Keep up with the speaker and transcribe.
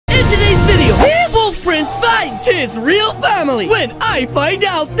his real family. When I find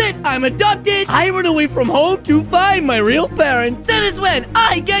out that I'm adopted, I run away from home to find my real parents. That is when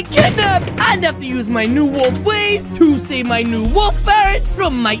I get kidnapped. I'd have to use my new wolf ways to save my new wolf parents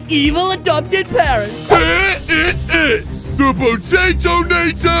from my evil adopted parents. Here it is, the Potato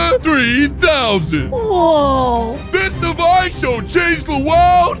Nator 3000. Whoa. This device shall change the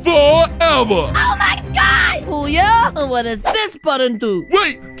world forever. Oh my god! Oh yeah? What does this button do?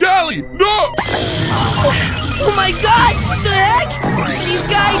 Wait, Callie, no! Oh my gosh! What the heck? Jeez,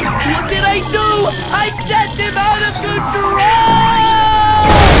 guys, what did I do? I've set them out of control!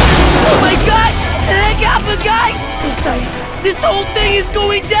 Oh my gosh! What the heck happened, guys? I'm sorry. This whole thing is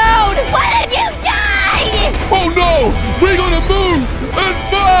going down! What have you done? Oh no! We gotta move and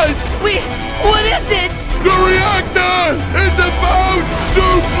fast! Wait, what is it? The reactor is about to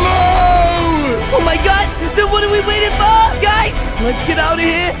blow! Oh my gosh! Then what are we waiting for? Guys, let's get out of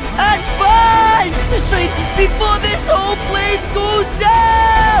here and fast! That's right, before this whole place goes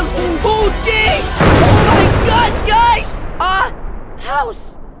down! Oh jeez! Oh my gosh, guys!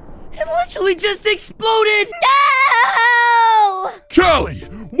 House! It literally just exploded! No! Callie,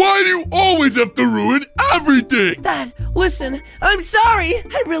 why do you always have to ruin everything? Dad, listen, I'm sorry.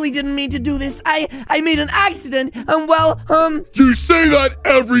 I really didn't mean to do this. I made an accident, and well, You say that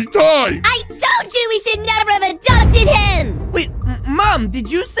every time! I told you we should never have adopted him! Wait, Mom, did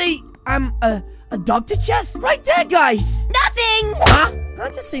you say I'm, adopted, Jess? Right there, guys! Nothing! Huh?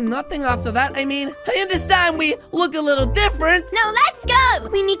 Can't just say nothing after that. I mean, I understand we look a little different. No, let's go!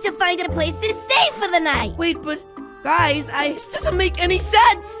 We need to find a place to stay for the night! Wait, but guys, this doesn't make any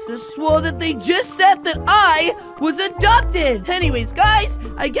sense. I swore that they just said that I was adopted. Anyways, guys,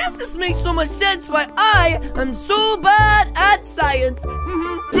 I guess this makes so much sense why I am so bad at science.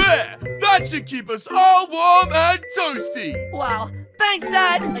 There! That should keep us all warm and toasty! Wow. Thanks,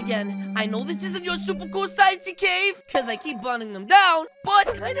 Dad! Again, I know this isn't your super cool sciencey cave, because I keep burning them down,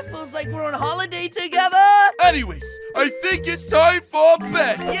 but kind of feels like we're on holiday together. Anyways, I think it's time for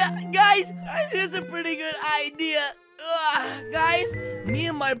bed! Yeah, guys, here's a pretty good idea. Guys, me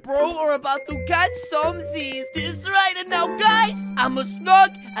and my bro are about to catch some Z's. This right, and now, guys, I'm a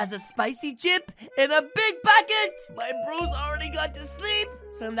snug as a spicy chip in a big packet. My bro's already got to sleep,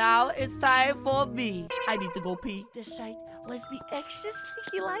 so now it's time for me. I need to go pee. This right, let's be extra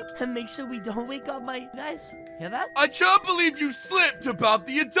sneaky-like and make sure we don't wake up my... Guys, hear that? I can't believe you slipped about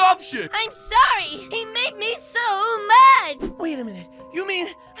the adoption! I'm sorry! He made me so mad! Wait a minute, you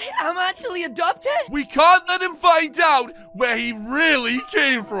mean I'm actually adopted? We can't let him find out where he really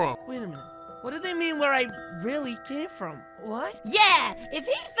came from! Wait a minute, what do they mean where I really came from? What? Yeah, if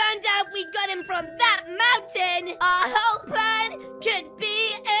he found out we got him from that mountain, our whole plan could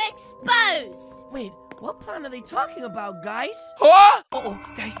be exposed! Wait, what plan are they talking about, guys? Huh? Uh-oh,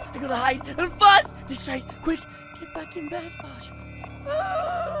 guys, I gotta hide and fast! This right, quick, get back in bed. Oh, shit.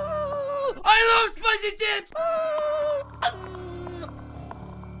 I love spicy chips!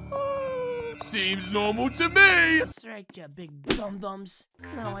 Seems normal to me! That's right, you big dum-dums.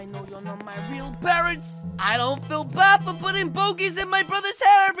 Now I know you're not my real parents. I don't feel bad for putting bogeys in my brother's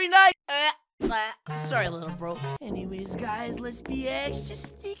hair every night. Sorry, little bro. Anyways, guys, let's be extra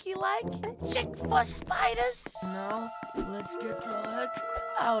sneaky-like and check for spiders. Now, let's get the heck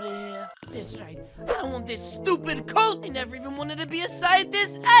out of here. This right. I don't want this stupid coat. I never even wanted to be a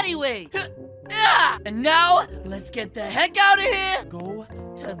scientist anyway. And now, let's get the heck out of here. Go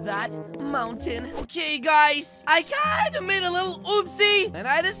to that mountain. Okay, guys, I kind of made a little oopsie, and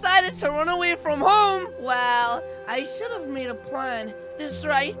I decided to run away from home. Well, I should have made a plan. This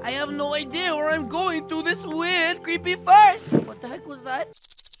right, I have no idea where I'm going through this weird, creepy forest. What the heck was that?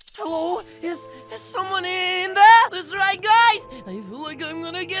 Hello? Is someone in there? That's right, guys. I feel like I'm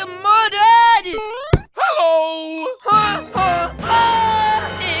gonna get murdered. Hello!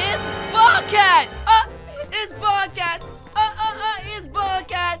 It's Bobcat! It's Bobcat! It's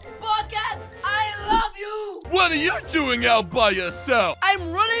Bobcat! Bobcat, I love you! What are you doing out by yourself? I'm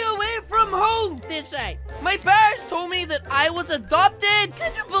running away from home! This right. My parents told me that I was adopted.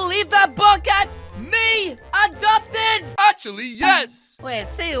 Can you believe that, Bobcat? Me? Adopted? Actually, yes! Wait,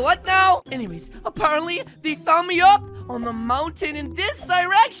 say what now? Anyways, apparently they found me up on the mountain in this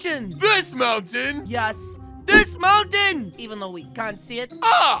direction. This mountain? Yes, this mountain! Even though we can't see it.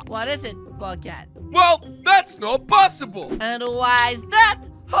 Ah! What is it, Bobcat? Well, that's not possible. And why is that?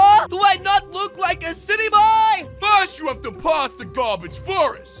 Huh? Do I not look like a city boy? First, you have to pass the garbage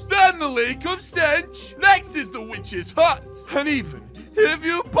forest, then the lake of stench. Next is the witch's hut. And even if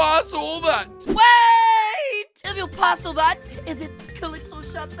you pass all that... Wait! If you pass all that, is it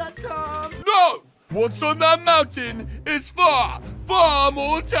CalixoShop.com? No! What's on that mountain is far, far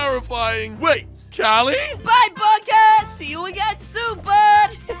more terrifying. Wait, Callie? Bye, Bucket! See you again soon,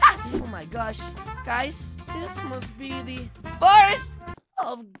 bud! Oh my gosh. Guys, this must be the forest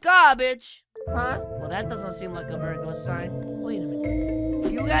of garbage. Huh? Well, that doesn't seem like a very good sign. Wait a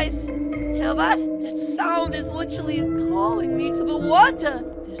minute. You guys hear that? That sound is literally calling me to the water.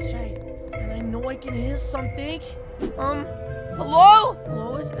 That's right. And I know I can hear something. Hello?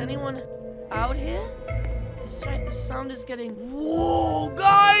 Hello, is anyone out here? That's right, the sound is getting... Whoa,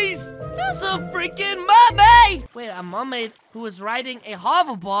 guys! There's a freaking mermaid! Wait, a mermaid who is riding a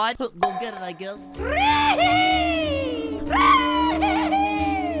hoverboard? Go get it, I guess.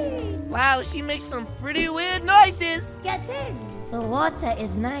 Wow, she makes some pretty weird noises. Get in. The water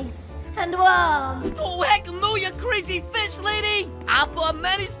is nice and warm. Oh, heck no, you crazy fish lady! I've heard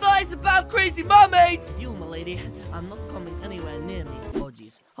many stories about crazy mermaids. You, my lady, I'm not coming anywhere near me. Oh,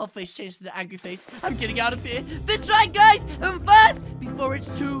 jeez. Her face changed to the angry face. I'm getting out of here. That's right, guys. And fast before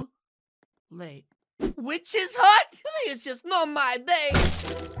it's too late. Witch's hut? Today is just not my day.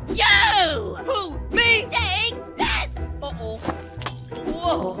 You! Who? Me? Take this! Uh-oh.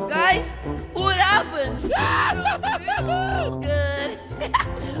 Whoa, guys, what happened? Feels good.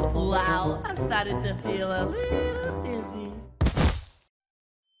 Wow, I'm starting to feel a little dizzy.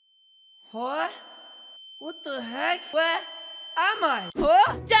 What? What the heck? Where am I?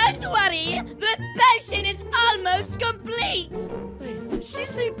 Huh? Don't worry, the potion is almost complete. Wait, did she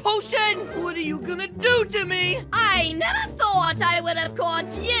say potion? What are you gonna do to me? I never thought I would have caught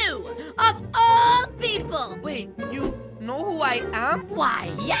you, of all people. Wait, you know who I am?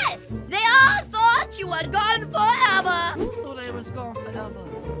 Why, yes! They all thought you were gone forever! Who thought I was gone forever?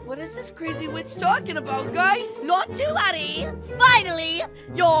 What is this crazy witch talking about, guys? Not to worry! Finally,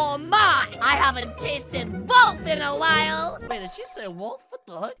 you're mine! I haven't tasted wolf in a while! Wait, did she say wolf? What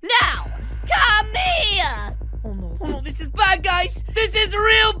the heck? Now, come here! Oh no, this is bad, guys! This is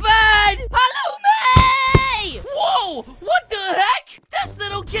real bad! Halloumi! Whoa! What the heck? This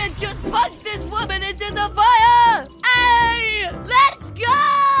little kid just punched this woman into the fire! Hey! Let's go!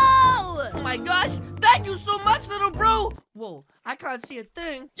 Oh my gosh! Thank you so much, little bro! Whoa, I can't see a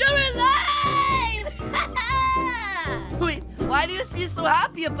thing. You're alive! Wait, why do you seem so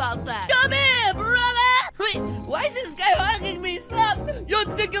happy about that? Come here, brother! Wait, why is this guy hugging me? Stop! You're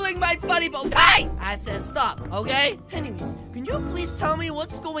tickling my funny bone. Hey! I said stop, okay? Anyways, can you please tell me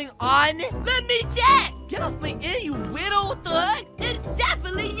what's going on? Let me check! Get off my ear, you weirdo! What the heck? It's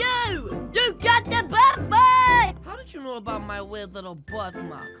definitely you! You got the birthmark! How did you know about my weird little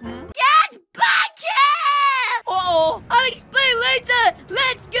birthmark, Get back here! Uh-oh! I'll explain later!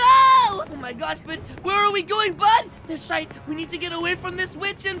 Let's go! Oh my gosh, but where are we going, bud? That's right, we need to get away from this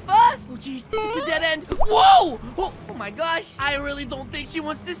witch and fast! Oh jeez, it's a dead end. Whoa! Oh my gosh, I really don't think she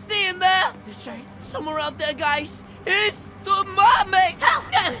wants to stay in there. That's right, somewhere out there, guys, is the mermaid! Help!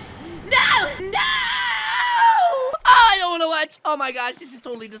 No! No! No! I don't want to watch. Oh my gosh, this is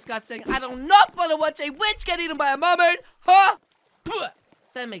totally disgusting. I do not want to watch a witch get eaten by a mermaid. Huh?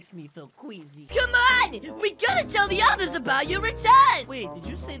 That makes me feel queasy. Come on! We gotta tell the others about your return! Wait, did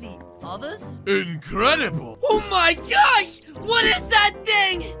you say the others? Incredible! Oh my gosh! What is that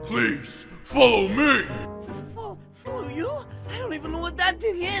thing? Please, follow me! Follow you? I don't even know what that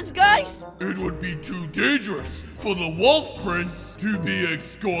thing is, guys! It would be too dangerous for the Wolf Prince to be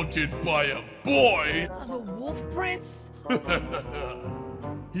escorted by a boy! The Wolf Prince?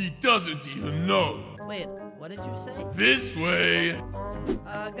 He doesn't even know. Wait, what did you say? This way!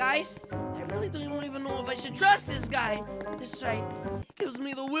 Guys, I really don't even know if I should trust this guy. That's right, he gives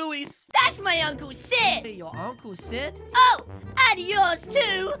me the willies. That's my Uncle Sid! Hey, your Uncle Sid? Oh, and yours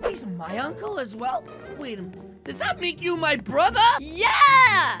too! He's my uncle as well? Wait a minute, does that make you my brother?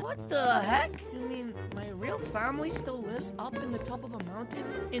 Yeah! What the heck? You mean my real family still lives up in the top of a mountain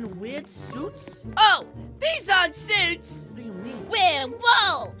in weird suits? Oh, these aren't suits! What do you mean? We're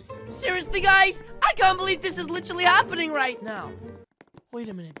wolves! Seriously, guys? I can't believe this is literally happening right now. Wait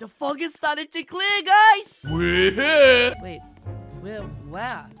a minute, the fog has started to clear, guys! We're here! Wait,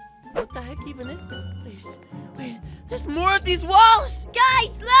 where? What the heck even is this place? Wait, there's more of these walls!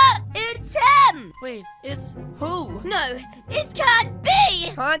 Guys, look! It's him! Wait, it's who? No, it can't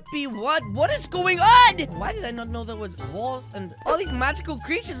be! Can't be what? What is going on? Why did I not know there was walls and all these magical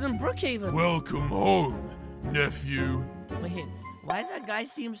creatures in Brookhaven? Welcome home, nephew. Wait, why does that guy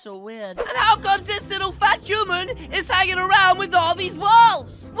seem so weird? And how comes this little fat human is hanging around with all these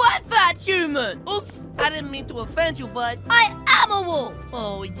wolves? What fat human? Oops, I didn't mean to offend you, but I am a wolf!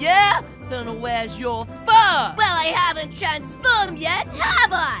 oh yeah? Then where's your fur? Well, I haven't transformed yet,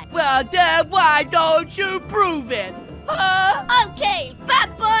 have I? Well, then why don't you prove it? Okay,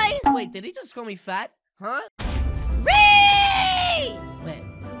 fat boy. Wait, did he just call me fat? Huh? Ree! Wait,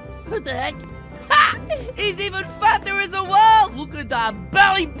 what the heck? Ha! He's even fatter as a wolf! Look at that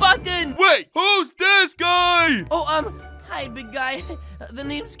belly button! Wait, who's this guy? Oh, hi, big guy. The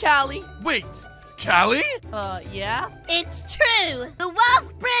name's Callie. Wait, Callie? Yeah? It's true. The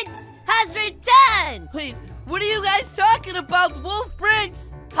Wolf Prince has returned. Wait, what are you guys talking about, Wolf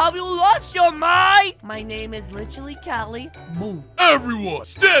Prince? Have you lost your mind? My name is literally Callie. Boom. Everyone,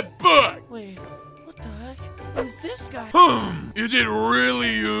 step back! Wait, what the heck is this guy? Is it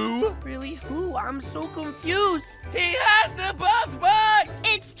really you? Really? Who? I'm so confused. He has the buff back!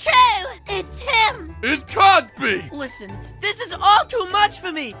 It's true. It's him. It can't be! Listen, this is all too much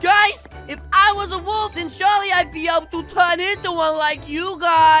for me. Guys, if I was a wolf, then surely I'd be able to turn into one like you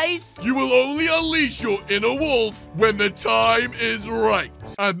guys. You will only unleash your inner wolf when the time is right.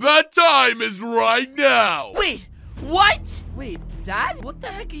 And that time is right now. Wait, what? Wait, Dad? What the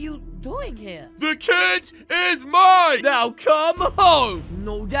heck are you doing here? The kid is mine! Now come home!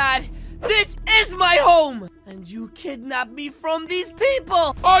 No, Dad, this is my home! And you kidnapped me from these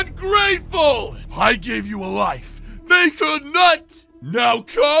people! Ungrateful! I gave you a life. They could not! Now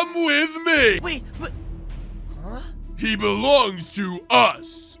come with me! Wait, but... Huh? He belongs to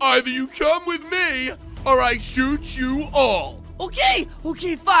us. Either you come with me, or I shoot you all. Okay,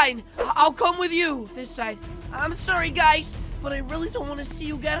 fine. I'll come with you. This side. I'm sorry, guys, but I really don't want to see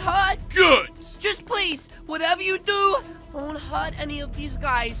you get hurt. Good! Just please, whatever you do, don't hurt any of these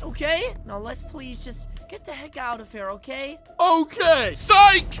guys, okay? Now let's please just get the heck out of here, okay? Okay!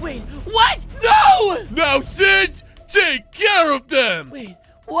 Psych! Wait, what? No! Now, Sid, take care of them! Wait,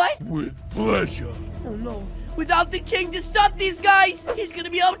 what? With pleasure. Oh no. Without the king to stop these guys, he's gonna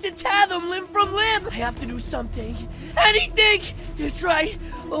be able to tear them limb from limb. I have to do something. Anything! That's right.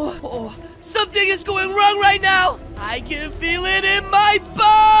 Oh, something is going wrong right now. I can feel it in my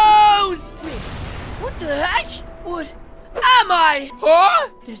bones. Wait, what the heck? What am I? Huh?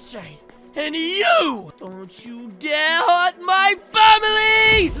 That's right. And you! Don't you dare hurt my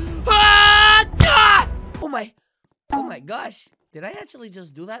family! Ah! Oh my gosh. Did I actually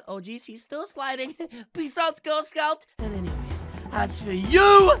just do that? Oh, geez, he's still sliding. Peace out, Girl Scout. And anyways, as for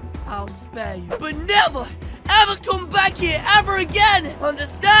you, I'll spare you. But never, ever come back here ever again.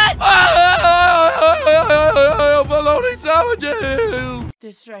 Understand? Bologna sandwiches!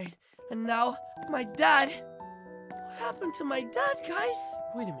 That's right. And now, my dad. What happened to my dad, guys?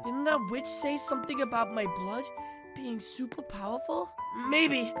 Wait a minute. Didn't that witch say something about my blood being super powerful?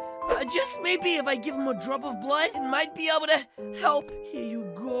 Maybe. Just maybe if I give him a drop of blood, it might be able to help. Here you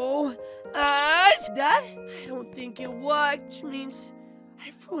go. And Dad? I don't think it worked, which means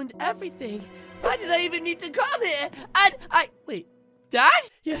I've ruined everything. Why did I even need to come here? And wait, Dad?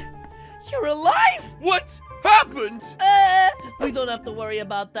 You're alive? What happened? We don't have to worry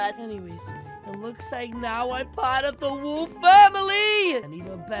about that. Anyways, it looks like now I'm part of the Wolf family. And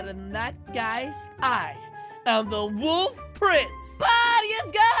even better than that, guys, I am the Wolf Prince. But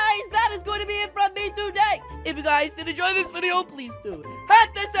yes, guys, that is going to be it from me today. If you guys did enjoy this video, please do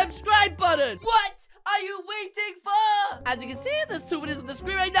hit the subscribe button. What are you waiting for? As you can see, there's two videos on the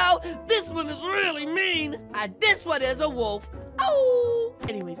screen right now. This one is really mean, and this one is a wolf. Oh!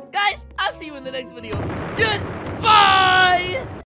 Anyways, guys, I'll see you in the next video. Goodbye!